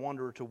moving from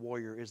wanderer to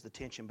warrior is the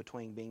tension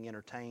between being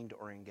entertained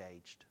or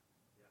engaged.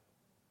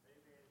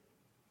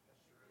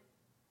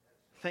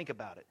 Think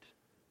about it.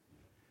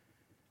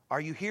 Are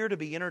you here to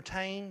be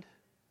entertained,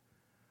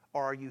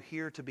 or are you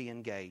here to be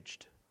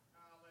engaged?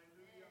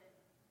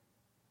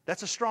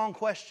 That's a strong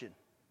question.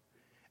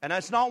 And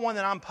it's not one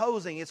that I'm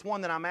posing, it's one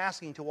that I'm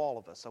asking to all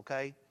of us,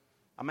 okay?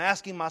 I'm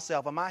asking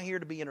myself, am I here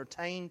to be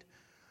entertained,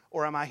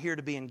 or am I here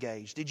to be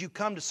engaged? Did you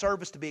come to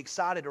service to be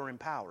excited or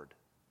empowered?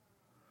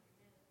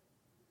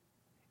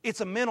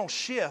 It's a mental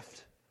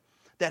shift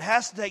that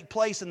has to take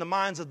place in the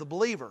minds of the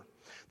believer.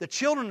 The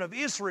children of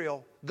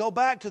Israel, go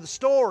back to the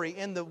story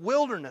in the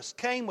wilderness,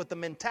 came with the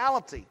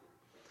mentality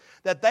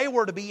that they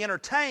were to be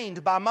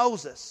entertained by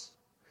Moses.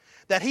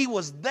 That he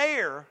was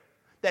there,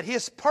 that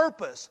his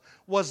purpose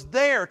was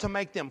there to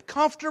make them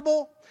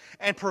comfortable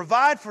and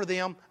provide for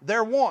them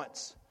their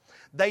wants.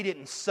 They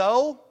didn't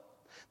sow.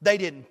 They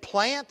didn't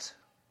plant.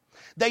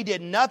 They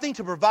did nothing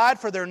to provide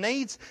for their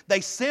needs.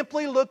 They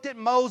simply looked at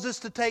Moses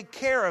to take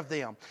care of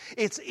them.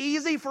 It's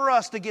easy for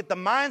us to get the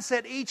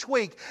mindset each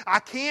week,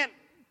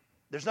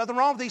 there's nothing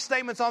wrong with these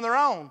statements on their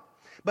own,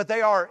 but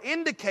they are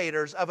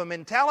indicators of a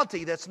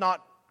mentality that's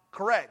not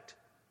correct.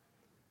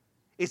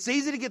 It's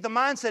easy to get the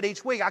mindset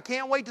each week, I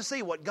can't wait to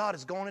see what God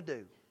is going to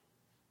do.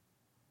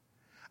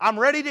 I'm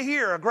ready to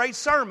hear a great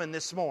sermon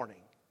this morning.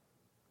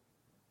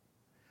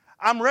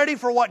 I'm ready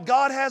for what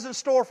God has in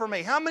store for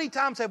me. How many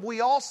times have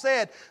we all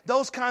said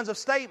those kinds of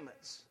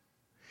statements?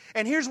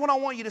 And here's what I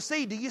want you to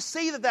see. Do you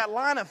see that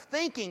line of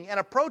thinking and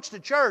approach to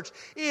church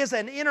is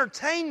an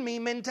entertain me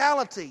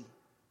mentality?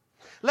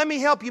 Let me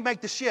help you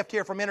make the shift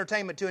here from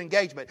entertainment to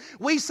engagement.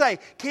 We say,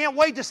 can't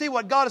wait to see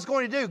what God is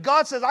going to do.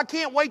 God says, I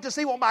can't wait to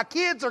see what my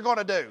kids are going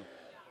to do.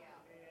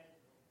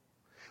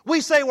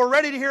 We say we're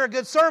ready to hear a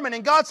good sermon,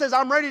 and God says,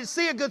 I'm ready to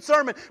see a good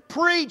sermon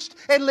preached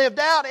and lived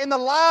out in the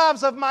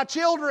lives of my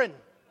children.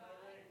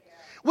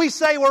 We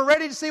say we're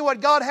ready to see what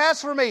God has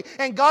for me,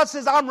 and God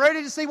says, I'm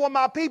ready to see what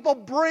my people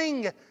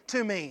bring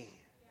to me.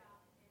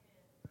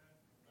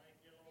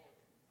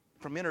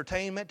 From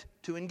entertainment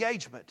to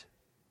engagement.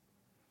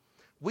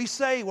 We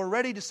say we're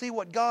ready to see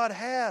what God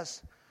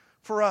has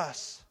for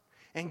us.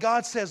 And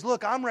God says,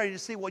 look, I'm ready to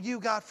see what you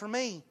got for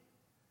me.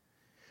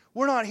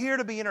 We're not here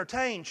to be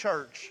entertained,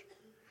 church.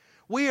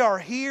 We are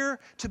here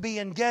to be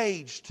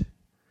engaged.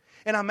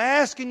 And I'm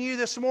asking you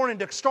this morning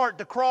to start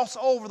to cross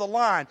over the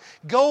line.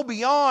 Go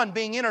beyond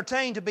being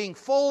entertained to being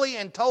fully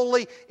and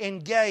totally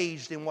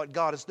engaged in what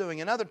God is doing.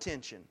 Another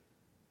tension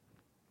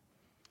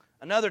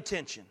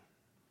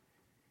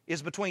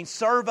is between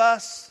serve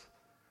us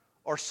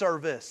or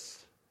service.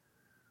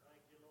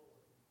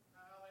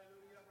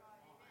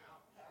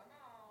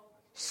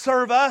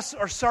 Serve us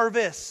or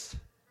service.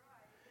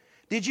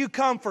 Did you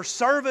come for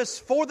service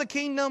for the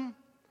kingdom,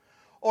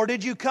 or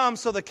did you come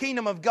so the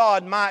kingdom of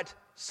God might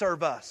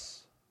serve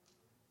us?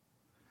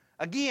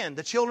 Again,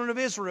 the children of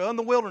Israel in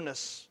the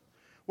wilderness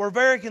were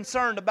very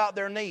concerned about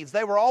their needs.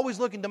 They were always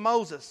looking to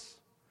Moses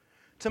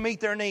to meet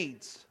their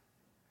needs.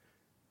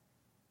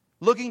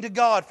 Looking to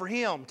God for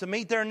Him to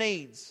meet their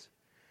needs.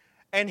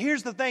 And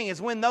here's the thing,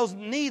 is when those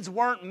needs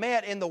weren't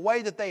met in the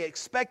way that they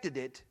expected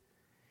it,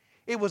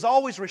 it was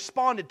always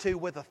responded to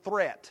with a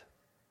threat.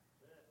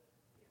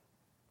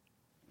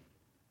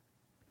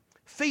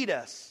 Feed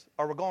us,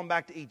 or we're going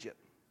back to Egypt.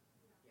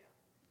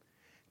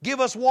 Give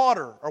us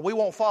water, or we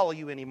won't follow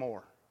you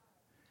anymore.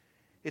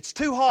 It's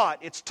too hot.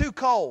 It's too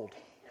cold.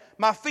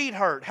 My feet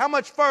hurt. How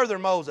much further,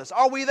 Moses?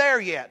 Are we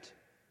there yet?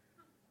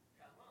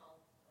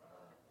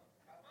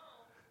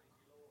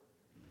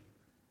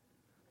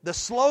 The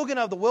slogan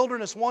of the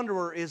wilderness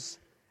wanderer is,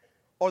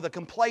 or the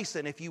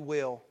complacent, if you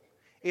will,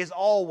 is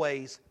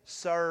always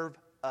serve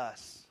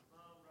us.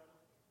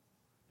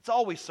 It's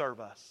always serve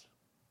us.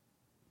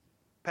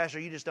 Pastor,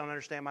 you just don't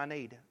understand my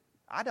need.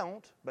 I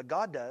don't, but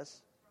God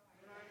does.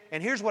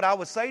 And here's what I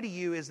would say to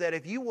you is that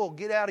if you will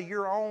get out of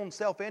your own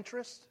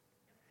self-interest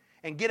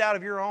and get out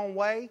of your own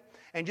way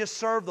and just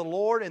serve the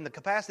Lord in the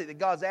capacity that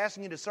God's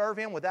asking you to serve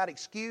Him without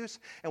excuse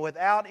and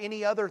without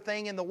any other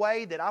thing in the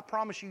way, that I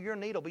promise you your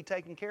need will be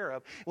taken care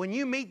of. When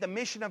you meet the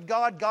mission of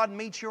God, God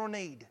meets your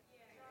need.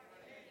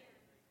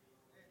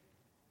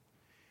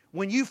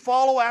 When you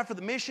follow after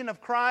the mission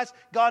of Christ,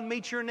 God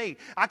meets your need.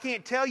 I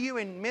can't tell you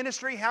in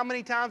ministry how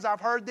many times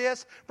I've heard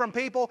this from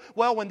people.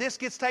 Well, when this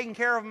gets taken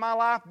care of in my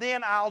life,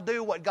 then I'll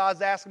do what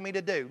God's asking me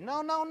to do.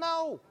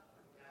 No.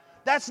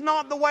 That's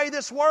not the way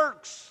this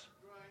works.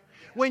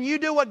 When you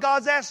do what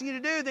God's asking you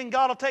to do, then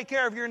God will take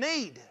care of your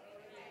need.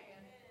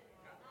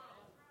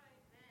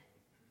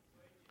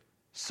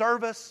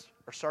 Serve us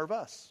or serve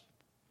us.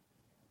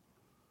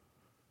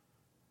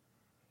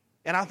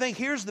 And I think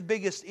here's the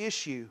biggest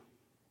issue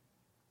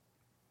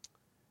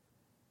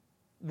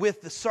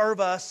with the serve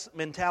us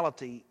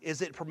mentality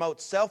is it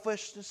promotes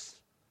selfishness.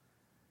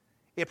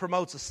 It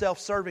promotes a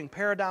self-serving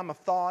paradigm of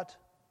thought.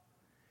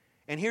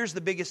 And here's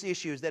the biggest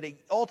issue is that it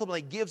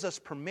ultimately gives us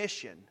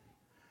permission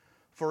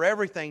for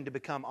everything to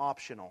become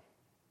optional.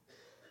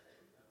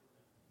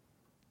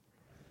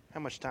 How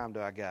much time do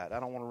I got?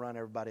 I don't want to run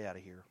everybody out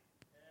of here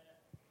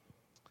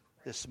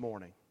this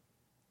morning.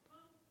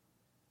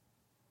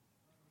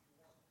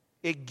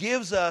 It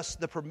gives us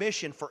the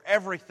permission for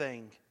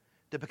everything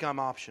to become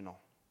optional.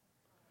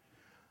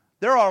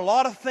 There are a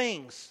lot of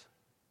things.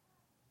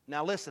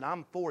 Now listen,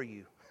 I'm for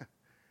you.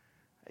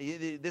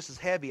 This is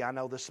heavy, I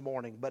know, this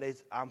morning, but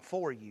I'm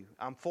for you.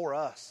 I'm for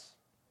us.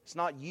 It's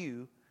not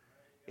you.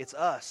 It's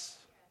us.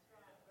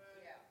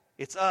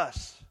 It's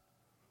us.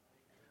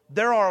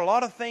 There are a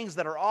lot of things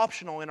that are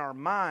optional in our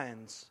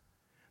minds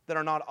that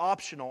are not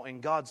optional in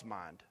God's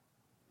mind.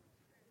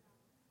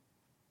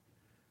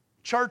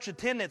 Church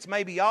attendance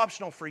may be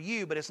optional for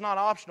you, but it's not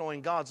optional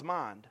in God's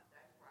mind.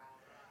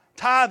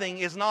 Tithing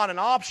is not an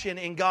option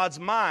in God's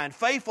mind.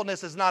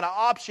 Faithfulness is not an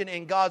option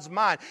in God's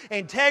mind.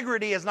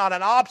 Integrity is not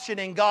an option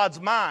in God's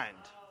mind.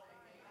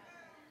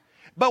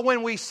 But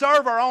when we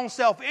serve our own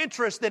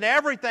self-interest, then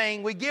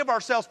everything, we give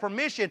ourselves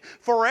permission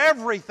for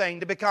everything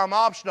to become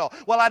optional.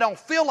 Well, I don't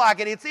feel like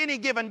it. It's any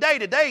given day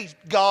today,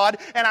 God,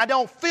 and I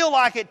don't feel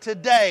like it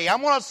today.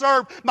 I'm going to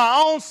serve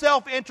my own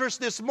self-interest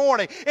this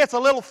morning. It's a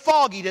little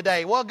foggy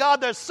today. Well,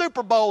 God, there's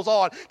Super Bowls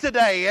on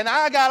today, and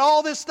I got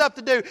all this stuff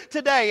to do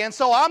today, and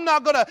so I'm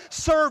not going to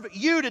serve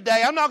you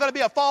today. I'm not going to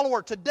be a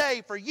follower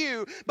today for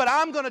you, but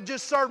I'm going to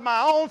just serve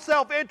my own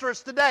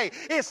self-interest today.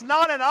 It's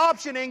not an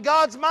option in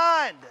God's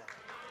mind.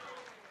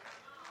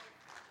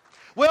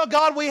 Well,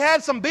 God, we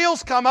had some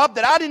bills come up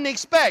that I didn't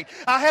expect.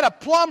 I had a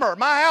plumber.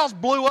 My house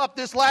blew up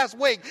this last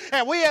week,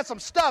 and we had some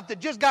stuff that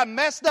just got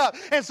messed up.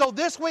 And so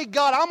this week,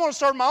 God, I'm going to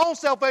serve my own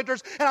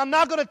self-interest, and I'm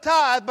not going to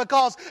tithe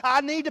because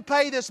I need to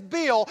pay this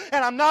bill,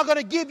 and I'm not going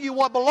to give you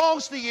what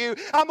belongs to you.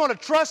 I'm going to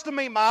trust to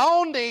meet my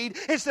own need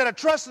instead of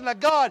trusting to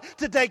God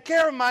to take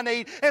care of my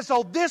need. And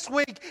so this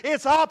week,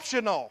 it's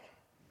optional.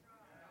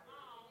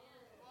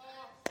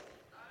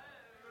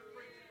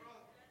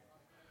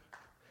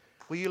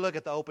 Will you look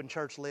at the open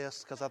church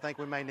list? Because I think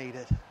we may need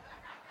it.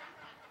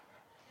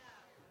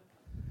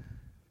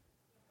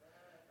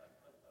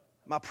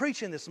 My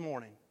preaching this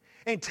morning.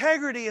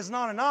 Integrity is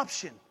not an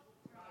option.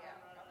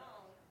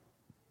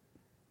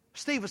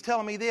 Steve was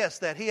telling me this,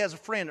 that he has a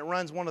friend that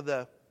runs one of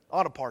the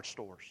auto parts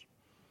stores.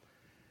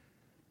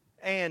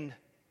 And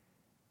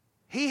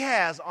he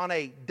has on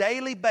a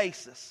daily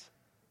basis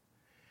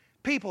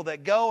people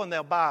that go and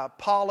they'll buy a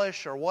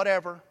polish or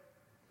whatever.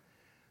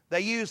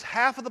 They use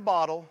half of the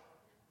bottle,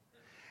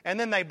 and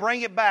then they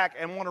bring it back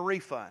and want a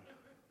refund.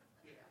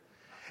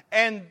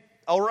 And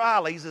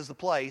O'Reilly's is the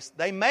place.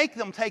 They make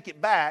them take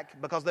it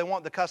back because they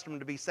want the customer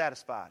to be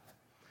satisfied.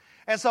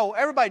 And so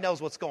everybody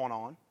knows what's going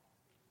on.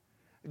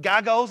 The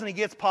guy goes and he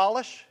gets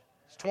polish.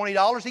 It's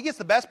 $20. He gets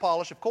the best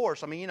polish, of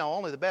course. I mean,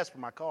 only the best for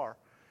my car.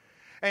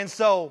 And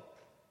so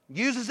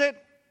uses it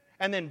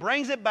and then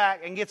brings it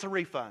back and gets a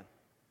refund.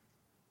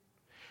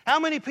 How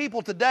many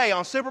people today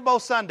on Super Bowl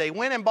Sunday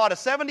went and bought a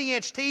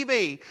 70-inch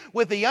TV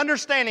with the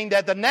understanding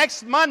that the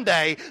next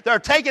Monday they're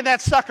taking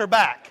that sucker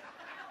back?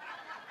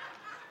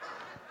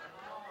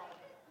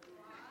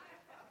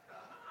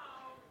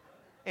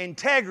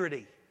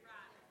 Integrity.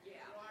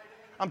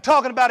 I'm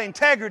talking about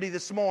integrity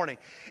this morning.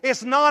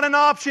 It's not an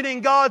option in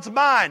God's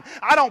mind.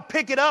 I don't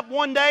pick it up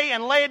one day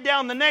and lay it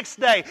down the next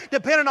day,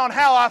 depending on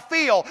how I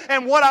feel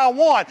and what I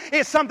want.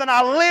 It's something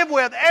I live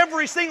with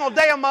every single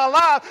day of my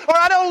life, or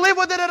I don't live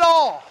with it at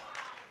all.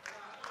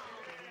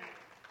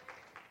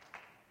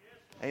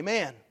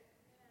 Amen.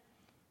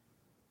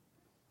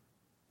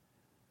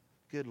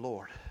 Good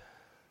Lord.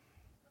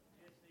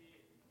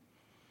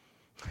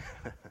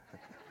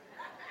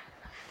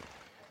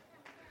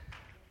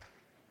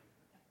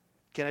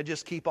 Can I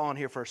just keep on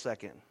here for a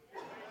second?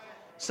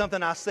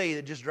 Something I see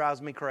that just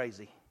drives me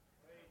crazy.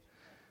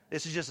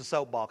 This is just a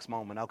soapbox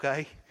moment,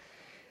 okay?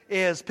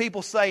 Is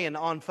people saying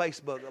on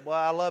Facebook, well,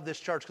 I love this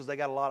church because they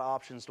got a lot of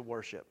options to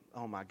worship.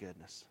 Oh, my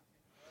goodness.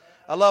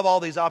 I love all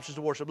these options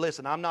to worship.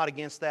 Listen, I'm not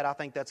against that. I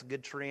think that's a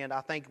good trend.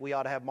 I think we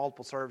ought to have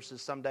multiple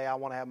services. Someday I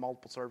want to have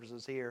multiple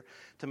services here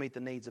to meet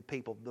the needs of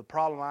people. The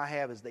problem I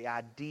have is the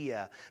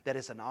idea that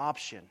it's an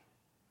option.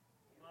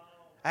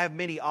 I have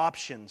many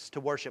options to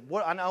worship.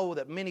 I know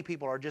that many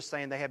people are just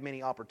saying they have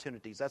many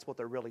opportunities. That's what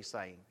they're really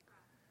saying.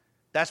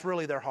 That's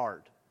really their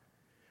heart.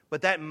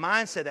 But that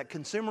mindset, that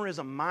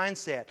consumerism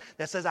mindset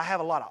that says I have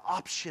a lot of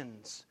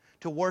options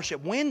to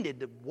worship. When did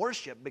the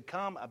worship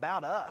become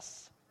about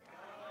us?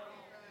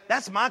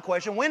 That's my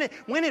question. When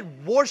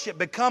did worship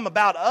become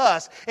about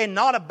us and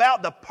not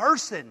about the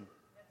person,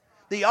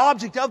 the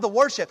object of the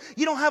worship?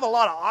 You don't have a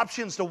lot of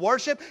options to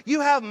worship.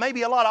 You have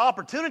maybe a lot of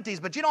opportunities,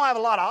 but you don't have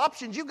a lot of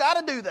options. You've got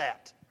to do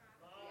that.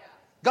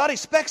 God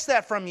expects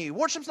that from you.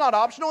 Worship's not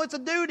optional. It's a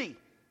duty.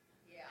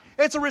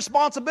 It's a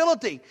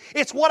responsibility.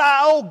 It's what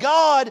I owe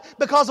God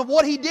because of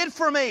what He did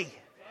for me.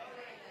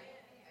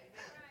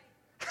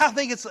 I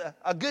think it's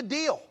a good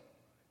deal.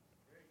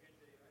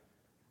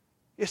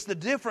 It's the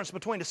difference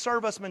between a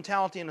serve us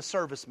mentality and a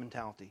service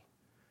mentality.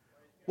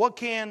 What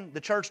can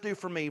the church do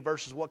for me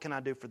versus what can I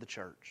do for the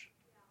church?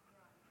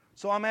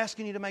 So I'm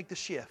asking you to make the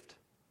shift.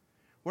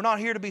 We're not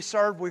here to be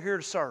served, we're here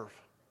to serve.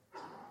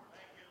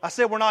 I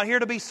said we're not here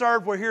to be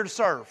served, we're here to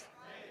serve.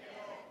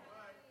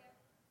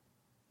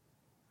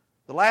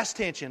 The last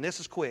tension, this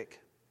is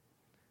quick.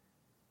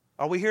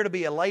 Are we here to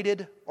be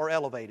elated or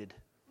elevated?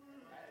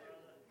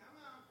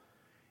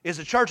 Is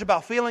the church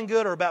about feeling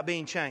good or about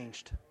being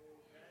changed?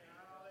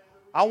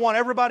 I want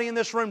everybody in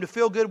this room to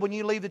feel good when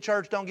you leave the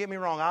church. Don't get me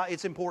wrong.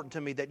 It's important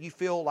to me that you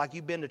feel like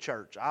you've been to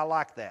church. I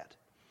like that.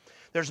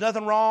 There's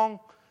nothing wrong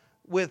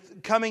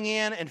with coming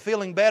in and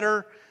feeling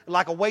better,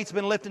 like a weight's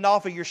been lifted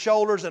off of your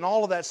shoulders and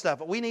all of that stuff.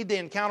 But we need the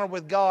encounter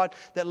with God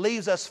that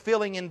leaves us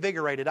feeling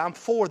invigorated. I'm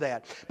for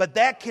that. But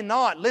that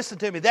cannot, listen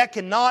to me, that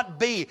cannot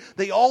be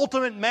the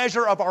ultimate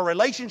measure of our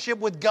relationship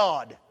with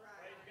God.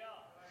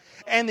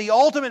 And the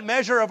ultimate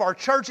measure of our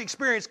church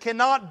experience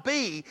cannot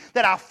be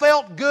that I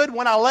felt good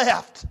when I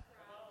left.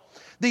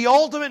 The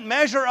ultimate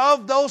measure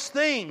of those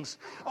things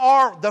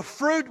are the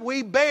fruit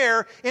we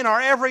bear in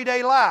our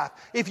everyday life.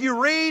 If you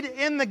read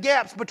in the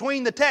gaps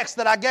between the texts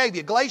that I gave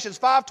you, Galatians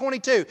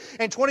 5:22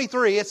 and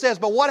 23, it says,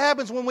 "But what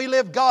happens when we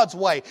live God's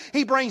way?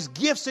 He brings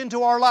gifts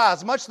into our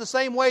lives, much the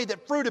same way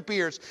that fruit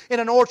appears in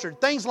an orchard.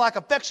 Things like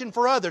affection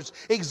for others,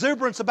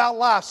 exuberance about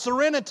life,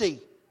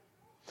 serenity.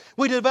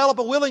 We develop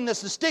a willingness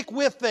to stick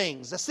with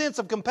things, a sense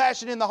of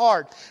compassion in the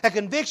heart, a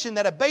conviction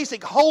that a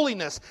basic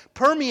holiness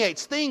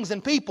permeates things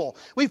and people.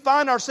 We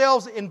find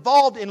ourselves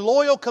involved in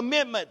loyal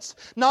commitments,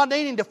 not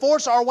needing to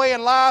force our way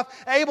in life,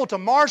 able to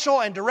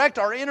marshal and direct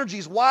our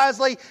energies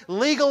wisely.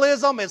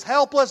 Legalism is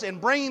helpless in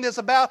bringing this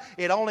about.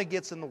 It only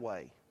gets in the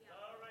way."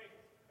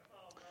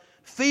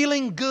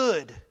 Feeling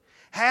good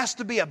has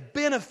to be a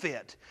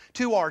benefit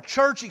to our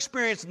church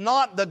experience,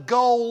 not the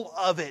goal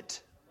of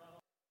it.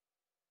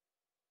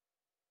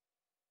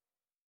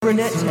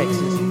 Burnett,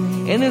 Texas.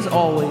 And as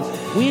always,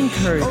 we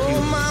encourage you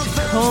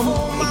to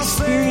come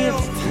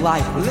experience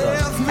life with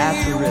us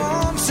at the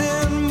river.